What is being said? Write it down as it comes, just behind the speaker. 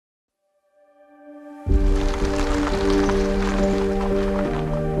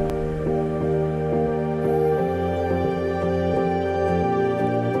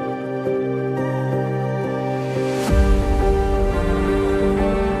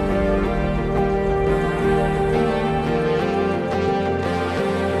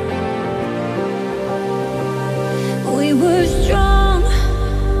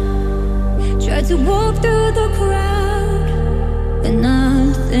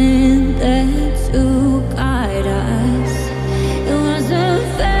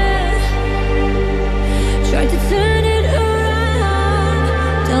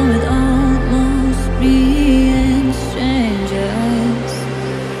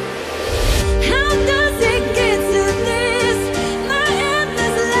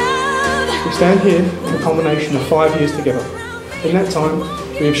stand here in the culmination of 5 years together. In that time,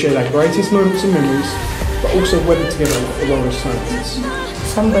 we have shared our greatest moments and memories, but also weathered together the longest moments.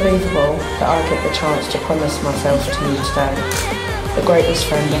 It's unbelievable that I get the chance to promise myself to you today, the greatest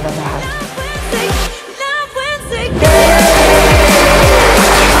friend I've ever had.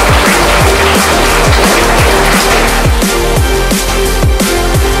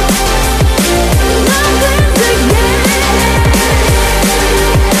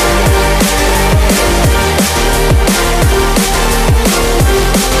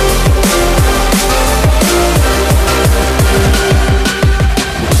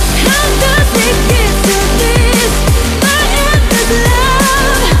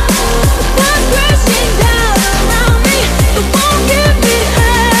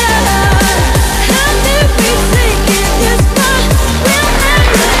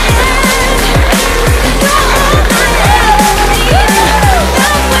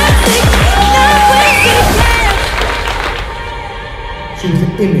 She was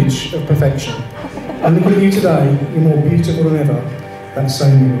the image of perfection. And looking at you today, you're more beautiful than ever. That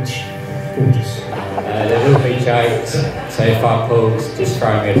same image. Gorgeous. There will be jokes, so if I pause, just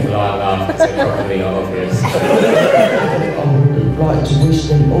throw me a polite laugh, because they're probably not obvious. I would like to wish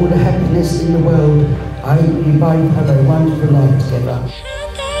them all the happiness in the world. I hope you both have a wonderful life together. How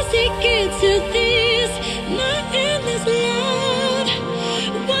does it get to this? My endless love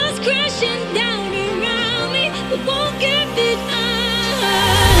was crashing down around me, but won't give it up.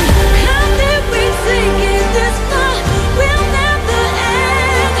 How did we sink in this far? We'll never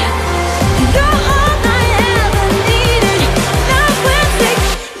end. You're all I ever needed. Love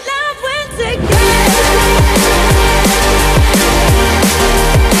wins again.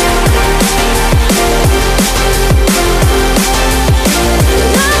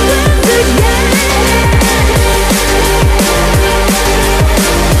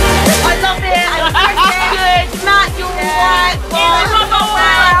 I love it. I'm good. Matt, you're right.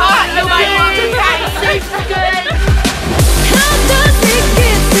 Super good. How does it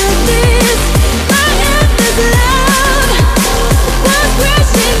get to this? My endless love was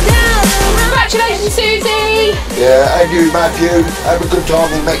crashing down. Congratulations, Susie. Yeah, and you, Matthew. Have a good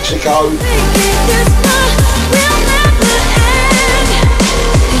time in Mexico.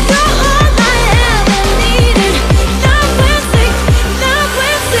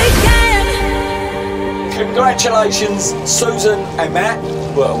 Congratulations, Susan and Matt.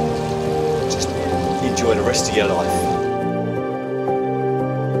 Well, just enjoy the rest of your life.